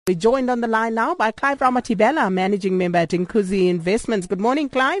We're joined on the line now by Clive Ramatibela, Managing Member at Inkunzi Investments. Good morning,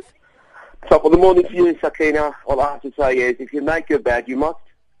 Clive. Top of the morning to you, Sakina. All I have to say is, if you make your bed, you must.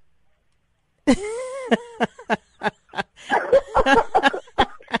 That's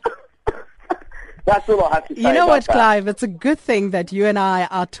all I have to say. You know what, that. Clive? It's a good thing that you and I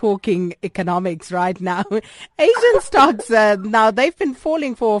are talking economics right now. Asian stocks, now they've been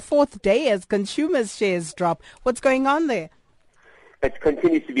falling for a fourth day as consumers' shares drop. What's going on there? It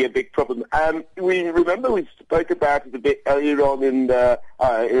continues to be a big problem. We spoke about it a bit earlier on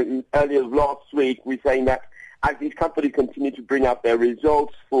earlier last week. We're saying that as these companies continue to bring out their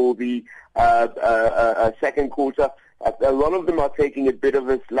results for the second quarter, a lot of them are taking a bit of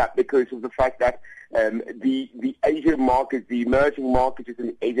a slap because of the fact that the Asian markets, the emerging markets in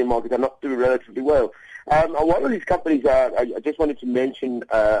the Asian markets are not doing relatively well. One of these companies, I just wanted to mention,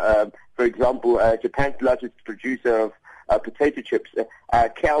 for example, Japan's largest producer of potato chips,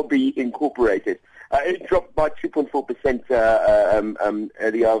 Calbee Incorporated. It dropped by 2.4%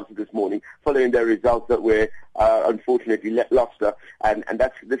 early hours of this morning, following their results that were unfortunately lackluster, and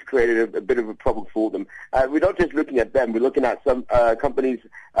this created a bit of a problem for them. We're not just looking at them; we're looking at some companies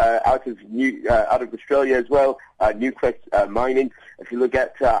out of Australia as well. Newcrest Mining. If you look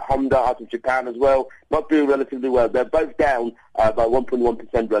at Honda out of Japan as well, not doing relatively well. They're both down by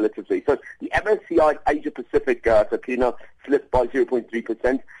 1.1% relatively. So the MSCI Asia Pacific, Sakina, slipped by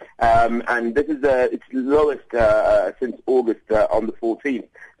 0.3%, and this is its lowest since August on the 14th.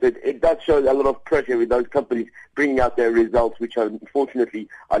 So it does show a lot of pressure with those companies bringing out their results, which unfortunately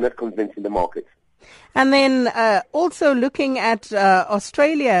are not convincing the markets. And then also looking at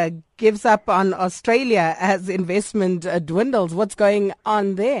Australia, gives up on Australia as investment dwindles. What's going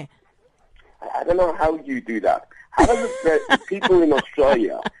on there? I don't know how you do that. How does the people in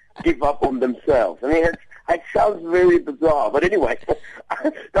Australia give up on themselves? I mean, it sounds very bizarre. But anyway,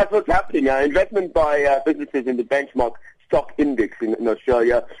 that's what's happening. Investment by businesses in the benchmark stock index in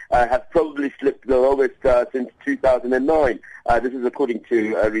Australia have probably slipped the lowest since 2009. This is according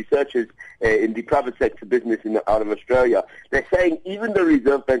to researchers in the private sector business out of Australia. They're saying even the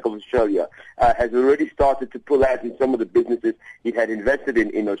Reserve Bank of Australia has already started to pull out in some of the businesses it had invested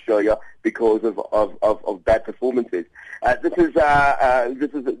in Australia because of bad performances. This is a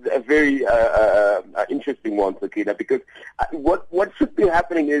very interesting one, Sakina, because what should be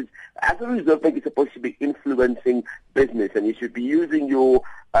happening is, as a Reserve Bank is supposed to be influencing business, and you should be using your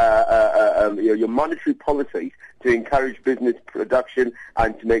monetary policies to encourage business production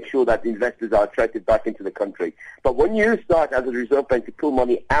and to make sure that investors are attracted back into the country. But when you start as a Reserve Bank to pull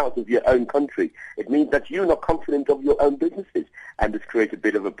money out of your own country, it means that you're not confident of your own businesses. And this creates a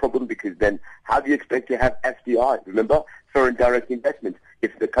bit of a problem, because then how do you expect to have FDI, remember, foreign direct investment,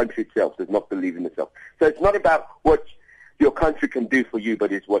 if the country itself does not believe in itself? So it's not about what your country can do for you,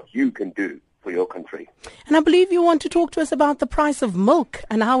 but it's what you can do for your country. And I believe you want to talk to us about the price of milk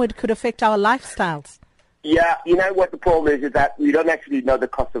and how it could affect our lifestyles. Yeah, you know what the problem is that we don't actually know the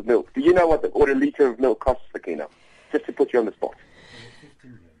cost of milk. Do you know what a litre of milk costs, Sakina? Just to put you on the spot.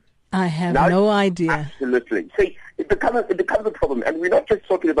 I have no idea. Absolutely. See, it becomes a problem. And we're not just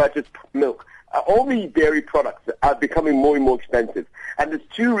talking about just milk. All these dairy products are becoming more and more expensive. And there's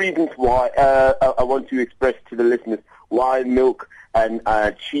two reasons why I want to express to the listeners why milk and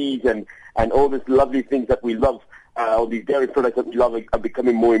cheese and all these lovely things that we love, all these dairy products that we love are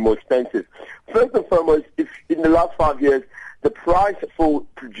becoming more and more expensive. First and foremost, if in the last 5 years, the price for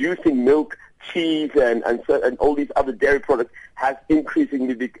producing milk, cheese, and all these other dairy products has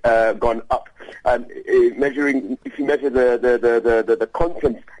increasingly gone up. If you measure the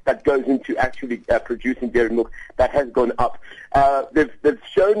content that goes into actually producing dairy milk, that has gone up. They've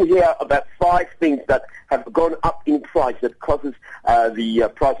shown here about 5 things that have gone up in price that causes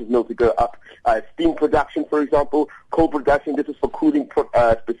the price of milk to go up. Steam production, for example, coal production. This is for cooling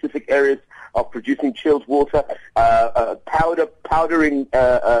specific areas of producing chilled water. Powdering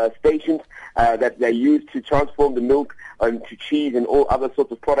stations that they use to transform the milk into cheese and all other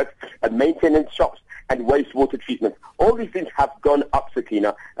sorts of products, maintenance shops, and wastewater treatment. All these things have gone up,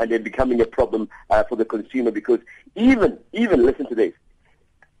 Sakina, and they're becoming a problem for the consumer, because even listen to this,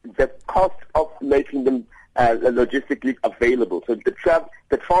 the cost of making them logistically available. So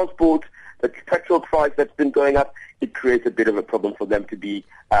the transport, the petrol price that's been going up, it creates a bit of a problem for them to be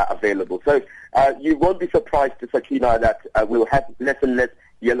available. So you won't be surprised, Sakina, that we'll have less and less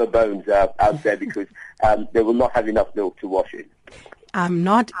yellow bones out there, because they will not have enough milk to wash in. I'm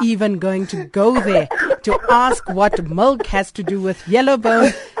not even going to go there to ask what milk has to do with yellow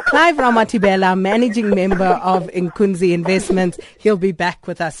bone. Clive Ramatibela, Managing Member of Inkunzi Investments. He'll be back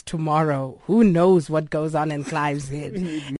with us tomorrow. Who knows what goes on in Clive's head?